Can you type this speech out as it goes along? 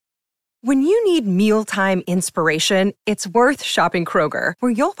When you need mealtime inspiration, it's worth shopping Kroger,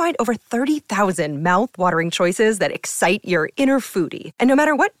 where you'll find over 30,000 mouth-watering choices that excite your inner foodie. And no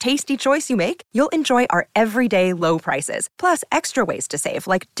matter what tasty choice you make, you'll enjoy our everyday low prices, plus extra ways to save,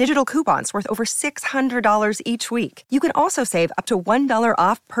 like digital coupons worth over $600 each week. You can also save up to $1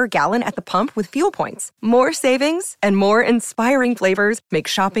 off per gallon at the pump with fuel points. More savings and more inspiring flavors make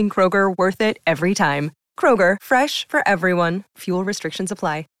shopping Kroger worth it every time. Kroger, fresh for everyone. Fuel restrictions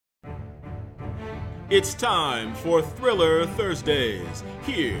apply. It's time for Thriller Thursdays,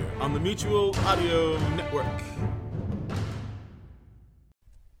 here on the Mutual Audio Network.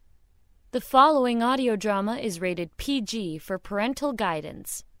 The following audio drama is rated PG for parental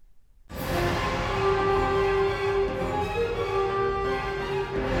guidance.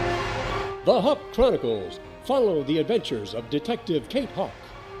 The Hawk Chronicles follow the adventures of Detective Kate Hawk,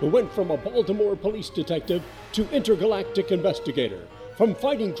 who went from a Baltimore police detective to intergalactic investigator, from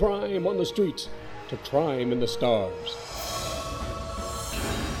fighting crime on the streets to crime in the stars.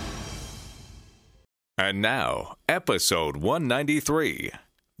 And now, episode 193,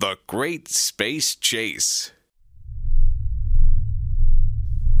 The Great Space Chase.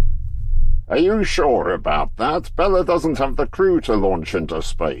 Are you sure about that? Bella doesn't have the crew to launch into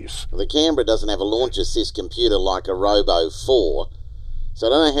space. The Canberra doesn't have a launch assist computer like a Robo 4, so I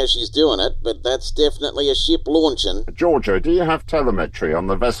don't know how she's doing it, but that's definitely a ship launching. Georgia, do you have telemetry on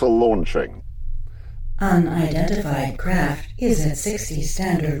the vessel launching? Unidentified craft is at 60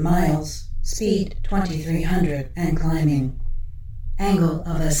 standard miles, speed 2300 and climbing. Angle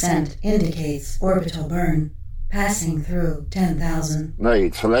of ascent indicates orbital burn, passing through 10,000.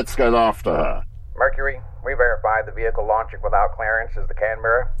 Nate, let's get after her. Mercury, we verified the vehicle launching without clearance is the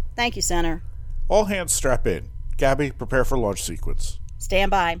Canberra. Thank you, Center. All hands strap in. Gabby, prepare for launch sequence. Stand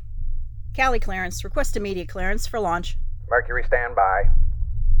by. Cali clearance, request immediate clearance for launch. Mercury, stand by.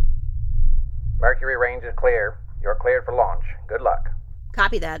 Mercury range is clear. You're cleared for launch. Good luck.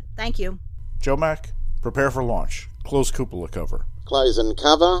 Copy that. Thank you. Joe Mac, prepare for launch. Close cupola cover. Close and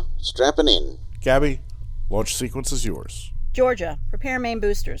cover, strapping in. Gabby, launch sequence is yours. Georgia, prepare main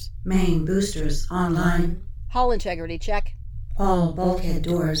boosters. Main boosters online. Hull integrity check. All bulkhead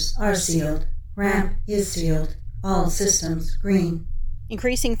doors are sealed. Ramp is sealed. All systems green.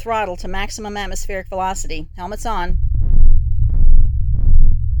 Increasing throttle to maximum atmospheric velocity. Helmets on.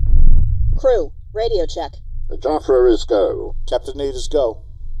 Crew, radio check. Jafra is go. Captain Need is go.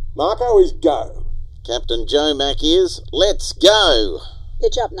 Marco is go. Captain Joe Mac is, let's go.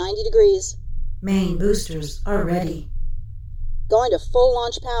 Pitch up 90 degrees. Main boosters are ready. Going to full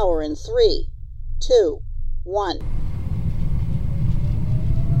launch power in 3, 2, 1.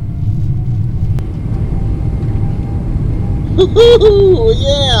 Woohoo!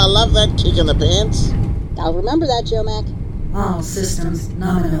 Yeah, I love that kick in the pants. I'll remember that, Joe Mac. All systems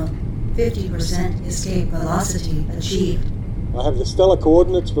nominal. 50% escape velocity achieved. I have the stellar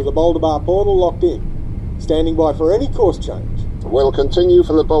coordinates for the Boulder Bar portal locked in. Standing by for any course change. We'll continue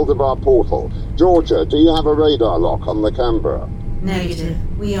for the Boulder Bar portal. Georgia, do you have a radar lock on the Canberra? Negative.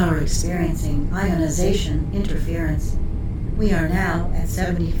 We are experiencing ionization interference. We are now at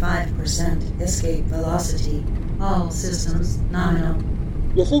 75% escape velocity. All systems nominal.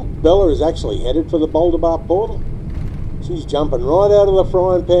 You think Bella is actually headed for the Boulder Bar portal? She's jumping right out of the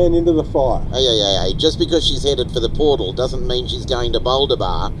frying pan into the fire. Hey, just because she's headed for the portal doesn't mean she's going to Boulder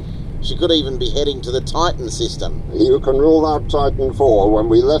Bar. She could even be heading to the Titan system. You can rule out Titan 4. When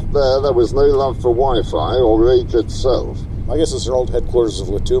we left there was no love for Wi-Fi or Rage itself. I guess it's her old headquarters of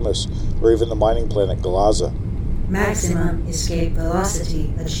Latumus, or even the mining planet Galaza. Maximum escape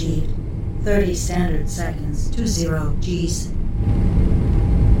velocity achieved. 30 standard seconds to 0 Gs.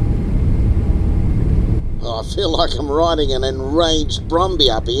 Oh, I feel like I'm riding an enraged Brumby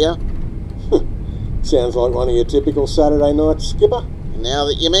up here. Sounds like one of your typical Saturday nights, Skipper. Now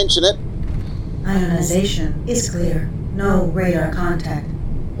that you mention it. Ionization is clear. No radar contact.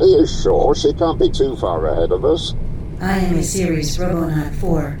 Are you sure? She can't be too far ahead of us. I am a Series Robonaut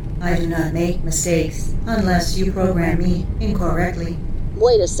 4. I do not make mistakes unless you program me incorrectly.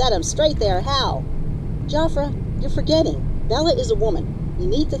 Way to set him straight there, Hal. Jafra, you're forgetting. Bella is a woman. You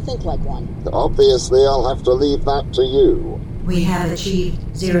need to think like one. Obviously, I'll have to leave that to you. We have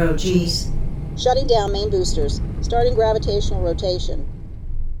achieved 0 Gs. Shutting down main boosters. Starting gravitational rotation.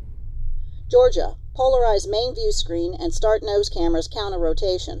 Georgia, polarize main view screen and start nose cameras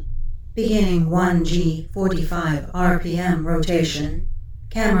counter-rotation. Beginning 1G 45 RPM rotation.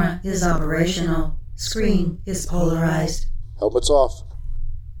 Camera is operational. Screen is polarized. Helmets off.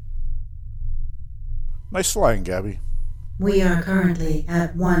 Nice flying, Gabby. We are currently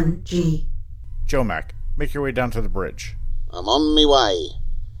at 1G. Joe Mac, make your way down to the bridge. I'm on my way.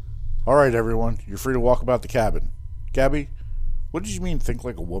 All right, everyone. You're free to walk about the cabin. Gabby, what did you mean think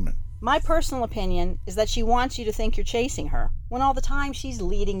like a woman? My personal opinion is that she wants you to think you're chasing her, when all the time she's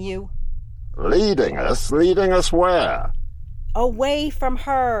leading you. Leading us? Leading us where? Away from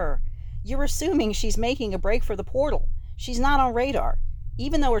her. You're assuming she's making a break for the portal. She's not on radar.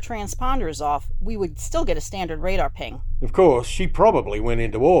 Even though her transponder is off, we would still get a standard radar ping. Of course, she probably went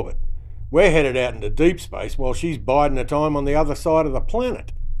into orbit. We're headed out into deep space while she's biding her time on the other side of the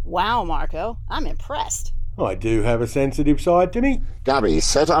planet. Wow, Marco, I'm impressed. I do have a sensitive side to me. Gabby,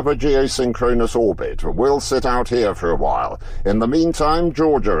 set up a geosynchronous orbit. We'll sit out here for a while. In the meantime,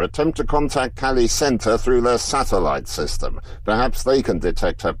 Georgia, attempt to contact Callie's center through their satellite system. Perhaps they can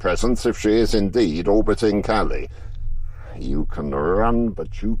detect her presence if she is indeed orbiting Callie. You can run,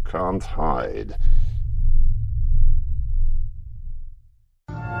 but you can't hide.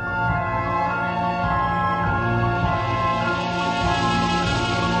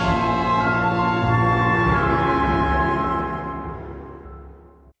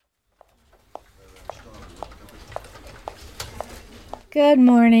 Good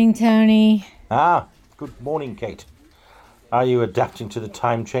morning, Tony. Ah, good morning, Kate. Are you adapting to the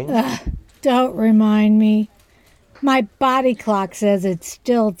time change? Don't remind me. My body clock says it's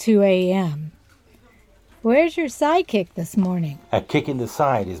still 2 a.m. Where's your sidekick this morning? A kick in the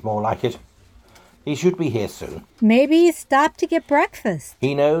side is more like it. He should be here soon. Maybe he stopped to get breakfast.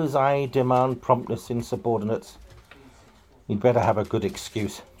 He knows I demand promptness in subordinates. He'd better have a good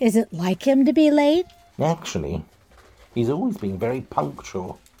excuse. Is it like him to be late? Actually, he's always been very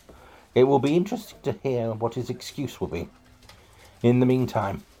punctual. It will be interesting to hear what his excuse will be. In the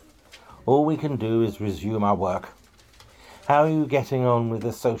meantime, all we can do is resume our work. How are you getting on with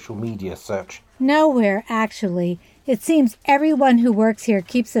the social media search? Nowhere, actually. It seems everyone who works here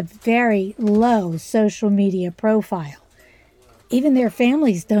keeps a very low social media profile. Even their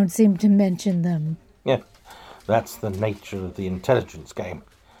families don't seem to mention them. Yeah, that's the nature of the intelligence game,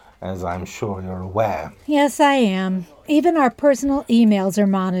 as I'm sure you're aware. Yes, I am. Even our personal emails are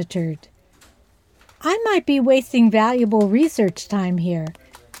monitored. I might be wasting valuable research time here.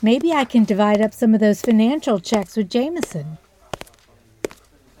 Maybe I can divide up some of those financial checks with Jameson.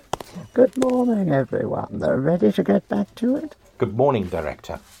 Good morning, everyone. They're ready to get back to it? Good morning,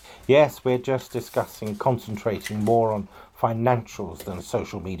 Director. Yes, we're just discussing concentrating more on financials than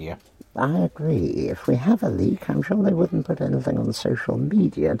social media. I agree. If we have a leak, I'm sure they wouldn't put anything on social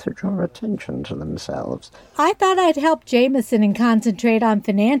media to draw attention to themselves. I thought I'd help Jameson and concentrate on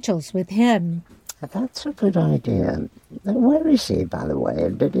financials with him. That's a good idea. Where is he, by the way?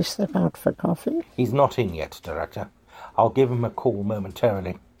 Did he step out for coffee? He's not in yet, Director. I'll give him a call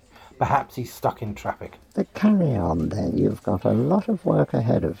momentarily. Perhaps he's stuck in traffic. Carry on, then. You've got a lot of work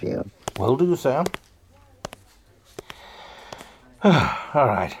ahead of you. Will do, sir. All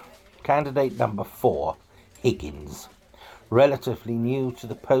right. Candidate number 4, Higgins. Relatively new to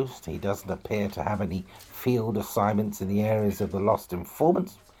the post, he doesn't appear to have any field assignments in the areas of the lost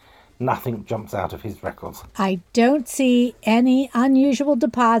informants. Nothing jumps out of his records. I don't see any unusual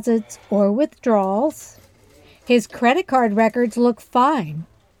deposits or withdrawals. His credit card records look fine.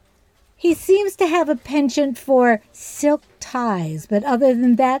 He seems to have a penchant for silk ties, but other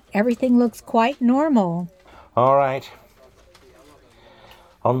than that, everything looks quite normal. All right.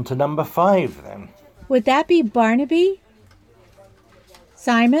 On to number 5, then. Would that be Barnaby?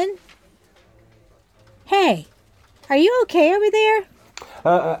 Simon? Hey, are you okay over there?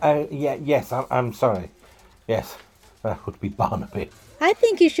 Yes, I'm sorry. Yes, that would be Barnaby. I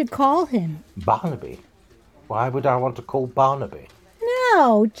think you should call him. Barnaby? Why would I want to call Barnaby?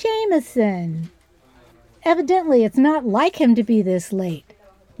 No, Jameson. Evidently, it's not like him to be this late.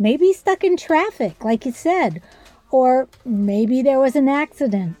 Maybe he's stuck in traffic, like you said. Or maybe there was an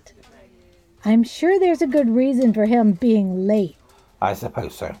accident. I'm sure there's a good reason for him being late. I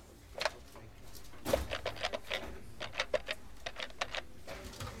suppose so.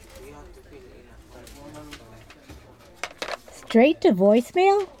 Straight to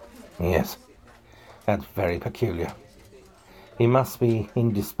voicemail? Yes, that's very peculiar. He must be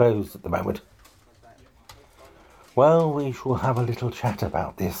indisposed at the moment. Well, we shall have a little chat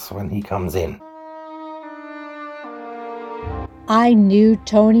about this when he comes in. I knew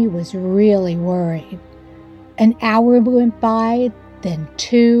Tony was really worried. An hour went by, then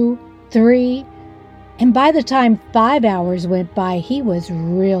 2, 3, and by the time 5 hours went by, he was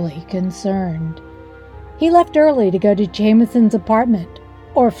really concerned. He left early to go to Jameson's apartment,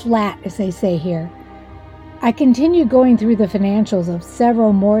 or flat, as they say here. I continued going through the financials of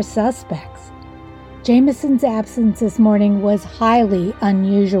several more suspects. Jameson's absence this morning was highly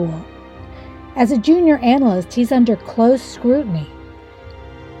unusual. As a junior analyst, he's under close scrutiny.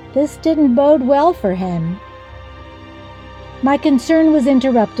 This didn't bode well for him. My concern was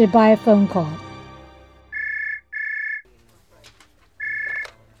interrupted by a phone call.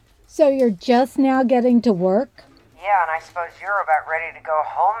 So you're just now getting to work? Yeah, and I suppose you're about ready to go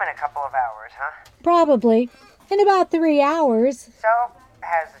home in a couple of hours, huh? Probably. In about 3 hours. So,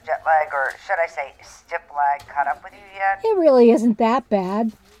 has the jet lag, or should I say stip lag, caught up with you yet? It really isn't that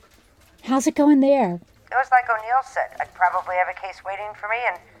bad. How's it going there? It was like O'Neill said. I'd probably have a case waiting for me,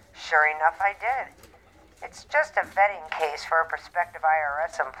 and sure enough, I did. It's just a vetting case for a prospective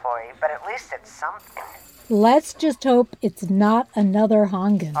IRS employee, but at least it's something. Let's just hope it's not another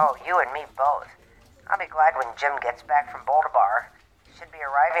Hongan. Oh, you and me both. I'll be glad when Jim gets back from Boulder. Should be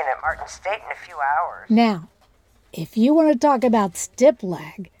arriving at Martin State in a few hours. Now, if you want to talk about stip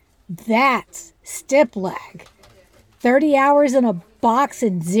lag, that's stip lag. 30 hours in a box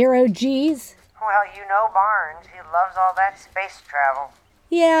and 0 G's? Well, you know Barnes. He loves all that space travel.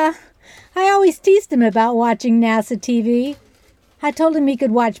 Yeah, I always teased him about watching NASA TV. I told him he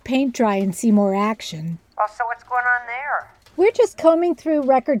could watch paint dry and see more action. Oh, so what's going on there? We're just combing through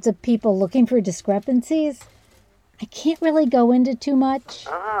records of people looking for discrepancies. I can't really go into too much.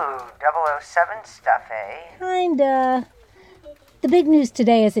 Ooh, 007 stuff, eh? Kinda. The big news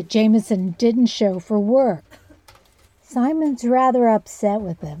today is that Jameson didn't show for work. Simon's rather upset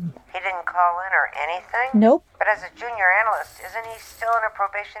with him. He didn't call in or anything? Nope. But as a junior analyst, isn't he still in a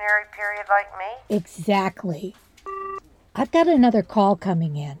probationary period like me? Exactly. I've got another call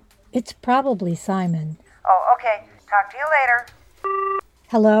coming in. It's probably Simon. Oh, okay. Talk to you later.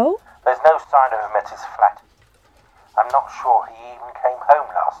 Hello? There's no sign of him at his flat. I'm not sure he even came home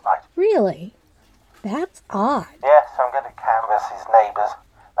last night. Really? That's odd. Yes, I'm going to canvass his neighbours.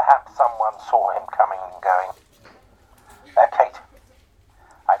 Perhaps someone saw him coming and going. Kate,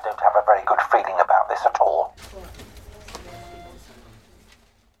 I don't have a very good feeling about this at all.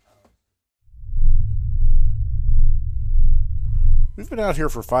 We've been out here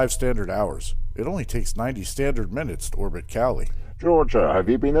for 5 standard hours. It only takes 90 standard minutes to orbit Cali. Georgia, have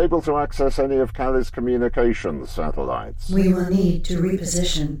you been able to access any of Cali's communications satellites? We will need to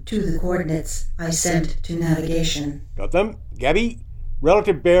reposition to the coordinates I sent to navigation. Got them? Gabby?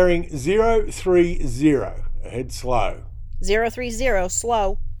 Relative bearing 030. Ahead slow. 030,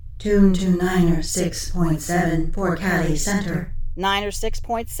 slow. Tune to Niner 6.7 for Cali Center. Niner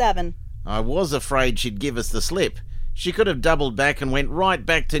 6.7. I was afraid she'd give us the slip. She could have doubled back and went right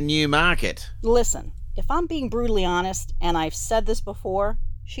back to Newmarket. Listen, if I'm being brutally honest, and I've said this before,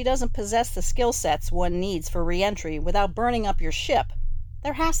 she doesn't possess the skill sets one needs for re-entry without burning up your ship.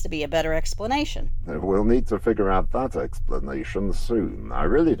 There has to be a better explanation. We'll need to figure out that explanation soon. I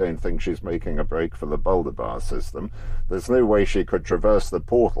really don't think she's making a break for the Boulder Bar system. There's no way she could traverse the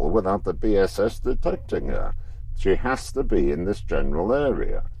portal without the BSS detecting her. She has to be in this general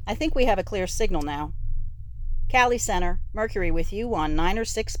area. I think we have a clear signal now. Cali Center, Mercury with you on Niner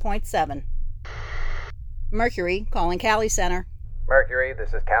 6.7. Mercury, calling Cali Center. Mercury,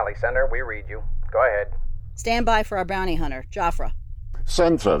 this is Cali Center. We read you. Go ahead. Stand by for our bounty hunter, Jafra.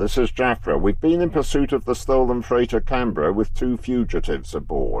 Center, this is Jafra. We've been in pursuit of the stolen freighter Canberra with 2 fugitives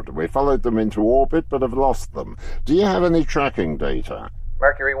aboard. We followed them into orbit but have lost them. Do you have any tracking data?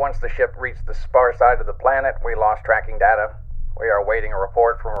 Mercury, once the ship reached the far side of the planet, we lost tracking data. We are awaiting a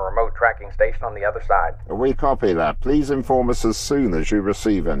report from a remote tracking station on the other side. We copy that. Please inform us as soon as you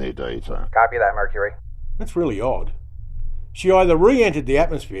receive any data. Copy that, Mercury. That's really odd. She either re-entered the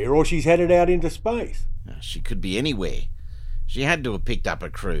atmosphere or she's headed out into space. She could be anywhere. She had to have picked up a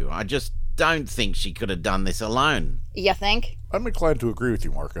crew. I just don't think she could have done this alone. You think? I'm inclined to agree with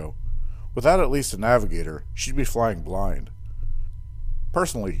you, Marco. Without at least a navigator, she'd be flying blind.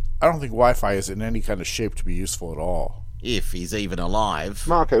 Personally, I don't think Wi-Fi is in any kind of shape to be useful at all. If he's even alive.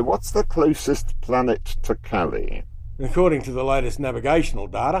 Marco, what's the closest planet to Cali? According to the latest navigational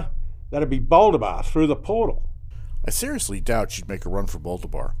data, that'd be Boulder Bar through the portal. I seriously doubt she'd make a run for Boulder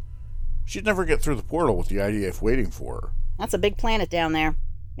Bar. She'd never get through the portal with the IDF waiting for her. That's a big planet down there.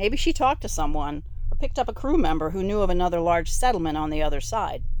 Maybe she talked to someone, or picked up a crew member who knew of another large settlement on the other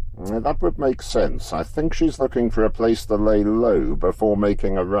side. That would make sense. I think she's looking for a place to lay low before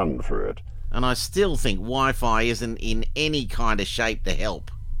making a run for it. And I still think Wi-Fi isn't in any kind of shape to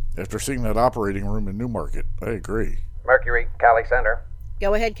help. After seeing that operating room in Newmarket, I agree. Mercury, Cali Center.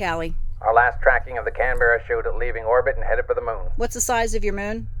 Go ahead, Cali. Our last tracking of the Canberra showed it leaving orbit and headed for the moon. What's the size of your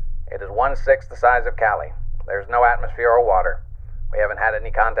moon? It is 1/6 the size of Cali. There's no atmosphere or water. We haven't had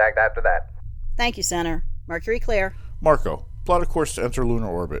any contact after that. Thank you, Center. Mercury clear. Marco, plot a course to enter lunar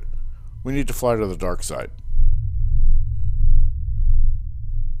orbit. We need to fly to the dark side.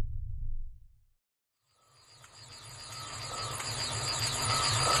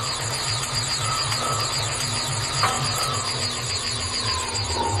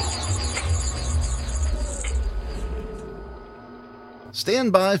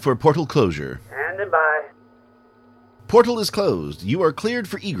 Stand by for portal closure. Standing by. Portal is closed. You are cleared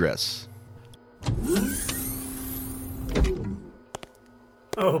for egress.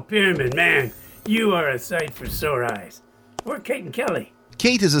 Oh, Pyramid, man, you are a sight for sore eyes. Where are Kate and Kelly?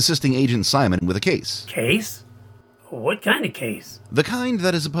 Kate is assisting Agent Simon with a case. Case? What kind of case? The kind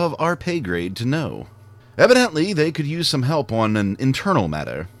that is above our pay grade to know. Evidently, they could use some help on an internal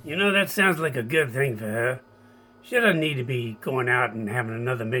matter. You know, that sounds like a good thing for her. She doesn't need to be going out and having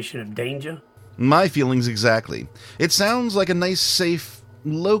another mission of danger. My feelings exactly. It sounds like a nice, safe,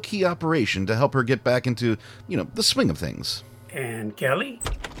 low-key operation to help her get back into, the swing of things. And Kelly?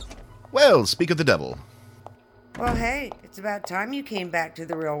 Well, speak of the devil. Well, hey, it's about time you came back to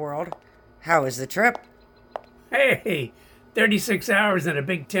the real world. How was the trip? Hey, 36 hours and a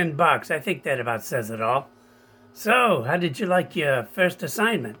big $10. I think that about says it all. So, how did you like your first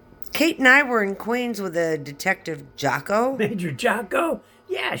assignment? Kate and I were in Queens with a Detective Jocko. Major Jocko?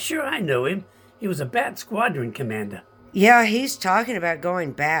 Yeah, sure, I know him. He was a Bat Squadron commander. Yeah, he's talking about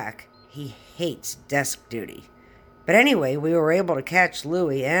going back. He hates desk duty. But anyway, we were able to catch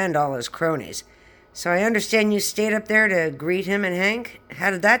Louis and all his cronies. So I understand you stayed up there to greet him and Hank? How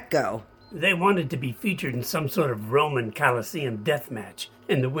did that go? They wanted to be featured in some sort of Roman Colosseum death match,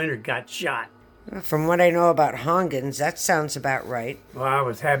 and the winner got shot. From what I know about Hongans, that sounds about right. Well, I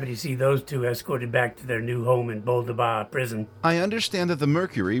was happy to see those two escorted back to their new home in Boulder Bar prison. I understand that the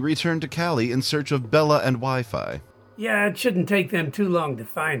Mercury returned to Cali in search of Bella and Wi-Fi. Yeah, it shouldn't take them too long to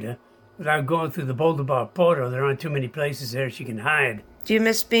find her. Without going through the Boulder Bar portal, there aren't too many places there she can hide. Do you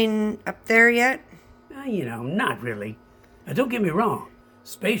miss being up there yet? Not really. Now, don't get me wrong.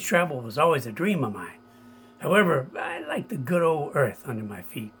 Space travel was always a dream of mine. However, I like the good old Earth under my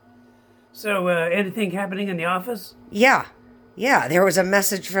feet. So, anything happening in the office? Yeah, there was a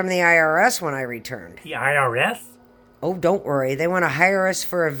message from the IRS when I returned. The IRS? Oh, don't worry. They want to hire us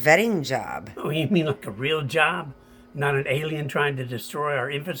for a vetting job. Oh, you mean like a real job? Not an alien trying to destroy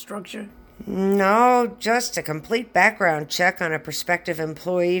our infrastructure? No, just a complete background check on a prospective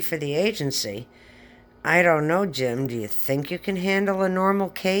employee for the agency. I don't know, Jim. Do you think you can handle a normal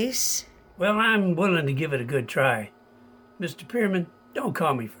case? Well, I'm willing to give it a good try. Mr. Pierman, don't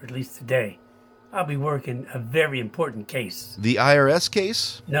call me for at least today. I'll be working a very important case. The IRS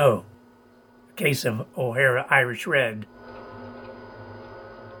case? No. A case of O'Hara Irish Red.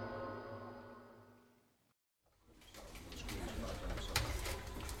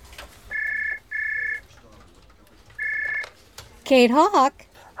 Kate Hawk.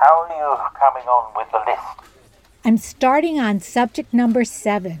 How are you coming on with the list? I'm starting on subject number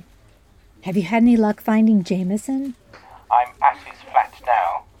 7. Have you had any luck finding Jameson? I'm at his flat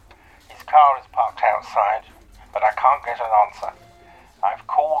now. His car is parked outside, but I can't get an answer. I've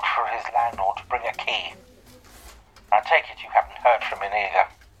called for his landlord to bring a key. I take it you haven't heard from him either.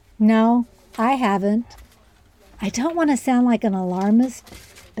 No, I haven't. I don't want to sound like an alarmist,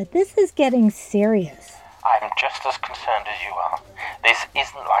 but this is getting serious. I'm just as concerned as you are. This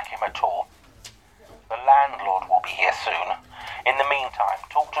isn't like him at all. The landlord will be here soon. In the meantime,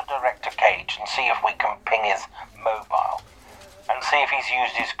 talk to Director Cage and see if we can ping his mobile. And see if he's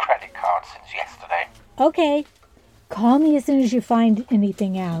used his credit card since yesterday. Okay. Call me as soon as you find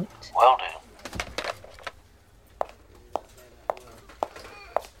anything out. Will do.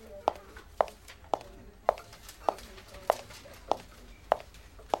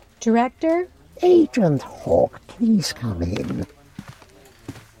 Director? Agent Hawk, please come in.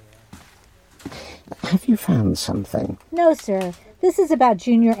 Have you found something? No, sir. This is about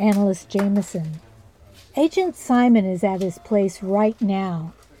Junior Analyst Jameson. Agent Simon is at his place right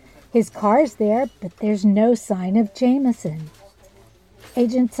now. His car's there, but there's no sign of Jameson.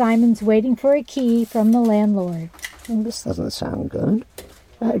 Agent Simon's waiting for a key from the landlord. Well, this doesn't sound good.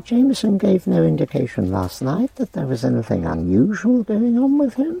 Jameson gave no indication last night that there was anything unusual going on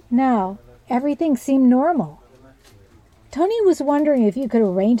with him. No, everything seemed normal. Tony was wondering if you could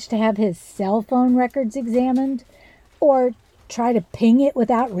arrange to have his cell phone records examined, or try to ping it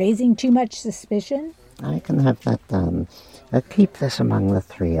without raising too much suspicion. I can have that done. Keep this among the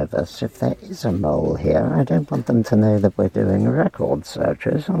three of us. If there is a mole here, I don't want them to know that we're doing record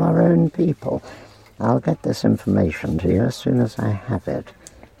searches on our own people. I'll get this information to you as soon as I have it.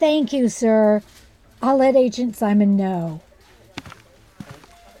 Thank you, sir. I'll let Agent Simon know.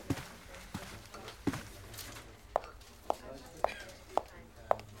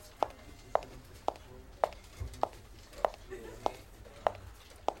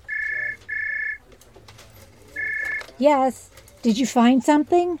 Yes. Did you find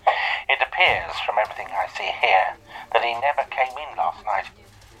something? It appears, from everything I see here, that he never came in last night.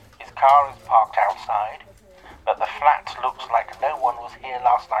 His car is parked outside, but the flat looks like no one was here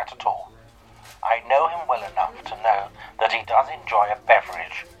last night at all. I know him well enough to know that he does enjoy a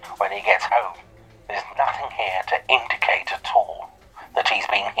beverage when he gets home. There's nothing here to indicate at all that he's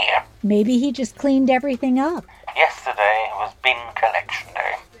been here. Maybe he just cleaned everything up. Yesterday was bin collection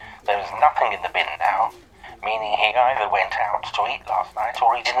day. There is nothing in the bin now, meaning he either went out to eat last night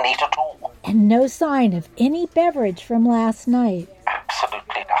or he didn't eat at all. And no sign of any beverage from last night.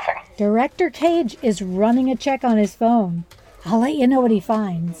 Absolutely nothing. Director Cage is running a check on his phone. I'll let you know what he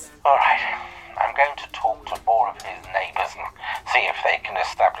finds. All right. I'm going to talk to more of his neighbors and see if they can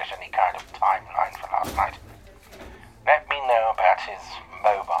establish any kind of timeline for last night. Let me know about his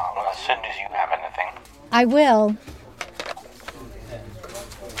mobile as soon as you have anything. I will.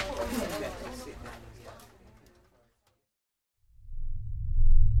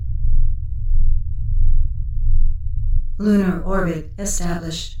 Lunar orbit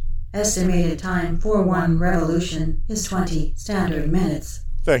established. Estimated time for one revolution is 20 standard minutes.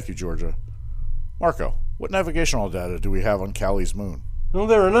 Thank you, Georgia. Marco, what navigational data do we have on Callie's moon? Well,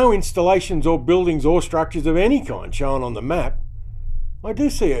 there are no installations or buildings or structures of any kind shown on the map. I do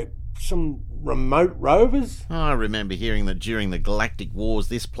see some remote rovers. I remember hearing that during the Galactic Wars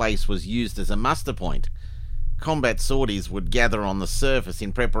this place was used as a muster point. Combat sorties would gather on the surface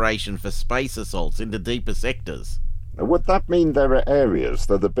in preparation for space assaults into deeper sectors. Would that mean there are areas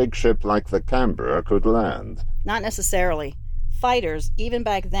that a big ship like the Canberra could land? Not necessarily. Fighters, even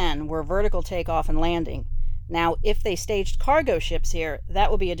back then, were vertical takeoff and landing. Now, if they staged cargo ships here,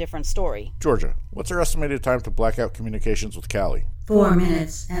 that would be a different story. Georgia, what's our estimated time to black out communications with Callie? 4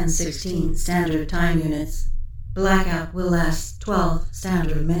 minutes and 16 standard time units. Blackout will last 12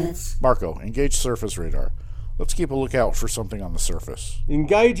 standard minutes. Marco, engage surface radar. Let's keep a lookout for something on the surface.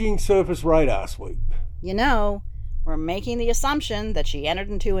 Engaging surface radar sweep. You know, we're making the assumption that she entered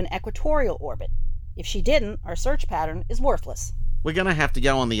into an equatorial orbit. If she didn't, our search pattern is worthless. We're going to have to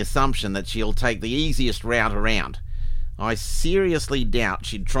go on the assumption that she'll take the easiest route around. I seriously doubt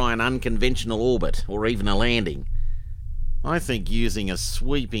she'd try an unconventional orbit or even a landing. I think using a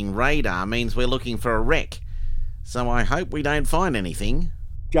sweeping radar means we're looking for a wreck, so I hope we don't find anything.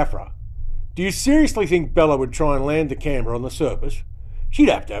 Jaffra, do you seriously think Bella would try and land the Canberra on the surface? She'd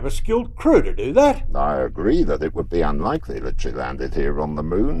have to have a skilled crew to do that. I agree that it would be unlikely that she landed here on the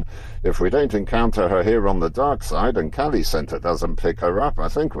moon. If we don't encounter her here on the dark side and Callie Center doesn't pick her up, I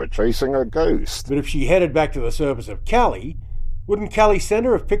think we're chasing a ghost. But if she headed back to the surface of Callie, wouldn't Callie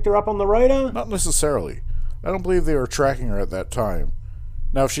Center have picked her up on the radar? Not necessarily. I don't believe they were tracking her at that time.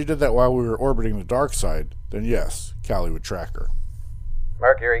 Now, if she did that while we were orbiting the dark side, then yes, Callie would track her.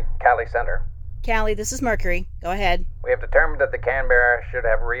 Mercury, Callie Center. Callie, this is Mercury. Go ahead. We have determined that the Canberra should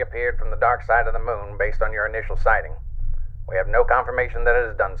have reappeared from the dark side of the moon based on your initial sighting. We have no confirmation that it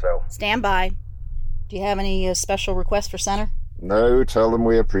has done so. Stand by. Do you have any special requests for Center? No, tell them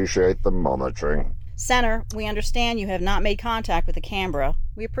we appreciate the monitoring. Center, we understand you have not made contact with the Canberra.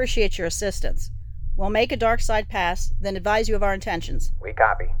 We appreciate your assistance. We'll make a dark side pass, then advise you of our intentions. We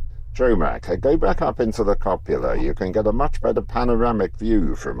copy. Jomac, go back up into the copula. You can get a much better panoramic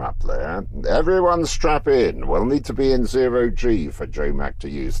view from up there. Everyone strap in. We'll need to be in 0G for Jomac to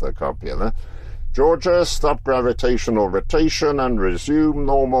use the copula. Georgia, stop gravitational rotation and resume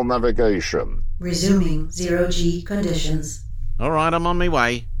normal navigation. Resuming 0G conditions. All right, I'm on my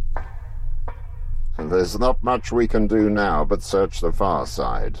way. There's not much we can do now but search the far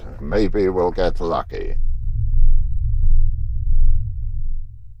side. Maybe we'll get lucky.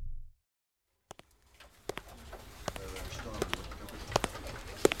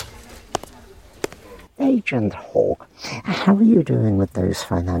 Agent Hawk, how are you doing with those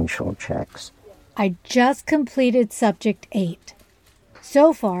financial checks? I just completed Subject 8.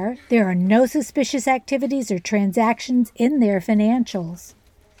 So far, there are no suspicious activities or transactions in their financials.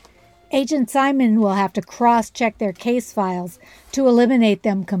 Agent Simon will have to cross-check their case files to eliminate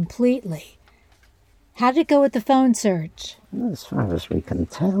them completely. How did it go with the phone search? As far as we can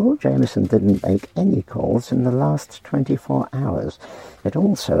tell, Jameson didn't make any calls in the last 24 hours. It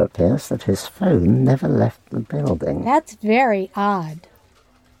also appears that his phone never left the building. That's very odd.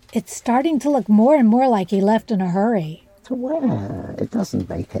 It's starting to look more and more like he left in a hurry. To where? It doesn't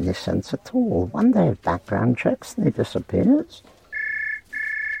make any sense at all. One day of background checks and he disappears.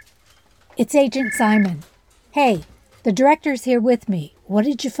 It's Agent Simon. Hey, the director's here with me. What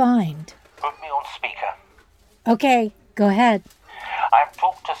did you find? Put me on speaker. Okay, go ahead. I've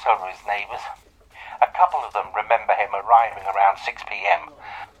talked to several of his neighbours. A couple of them remember him arriving around 6 p.m.,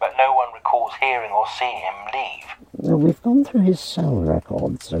 but no one recalls hearing or seeing him leave. We've gone through his cell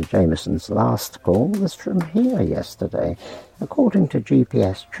records, so Jameson's last call was from here yesterday. According to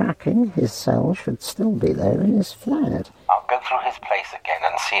GPS tracking, his cell should still be there in his flat. I'll go through his place again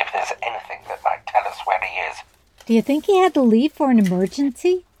and see if there's anything that might tell us where he is. Do you think he had to leave for an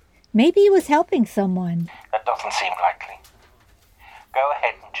emergency? Maybe he was helping someone. That doesn't seem likely. Go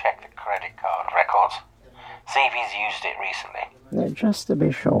ahead and check the credit card records. See if he's used it recently. Just to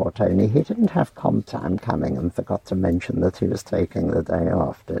be sure, Tony, he didn't have comp time coming and forgot to mention that he was taking the day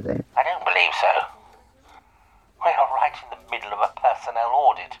off, did he? I don't believe so. We are right in the middle of a personnel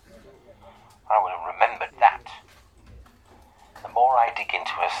audit. I would have remembered that. The more I dig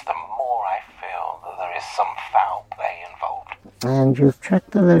into us, the more I feel that there is some foul play involved. And you've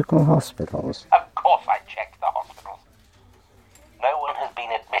checked the local hospitals? Of course I checked the hospitals. No one has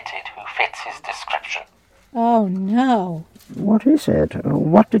been admitted who fits his description. Oh, no. What is it?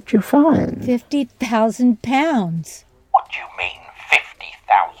 What did you find? 50,000 pounds. What do you mean,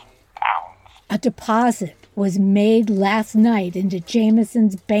 50,000 pounds? A deposit was made last night into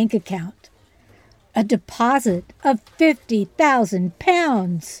Jameson's bank account. A deposit of 50,000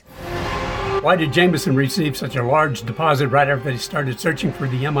 pounds. Why did Jameson receive such a large deposit right after they started searching for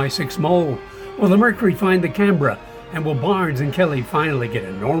the MI6 mole? Will the Mercury find the Canberra? And will Barnes and Kelly finally get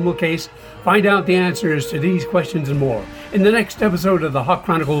a normal case? Find out the answers to these questions and more in the next episode of the Hawk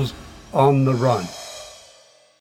Chronicles On the Run.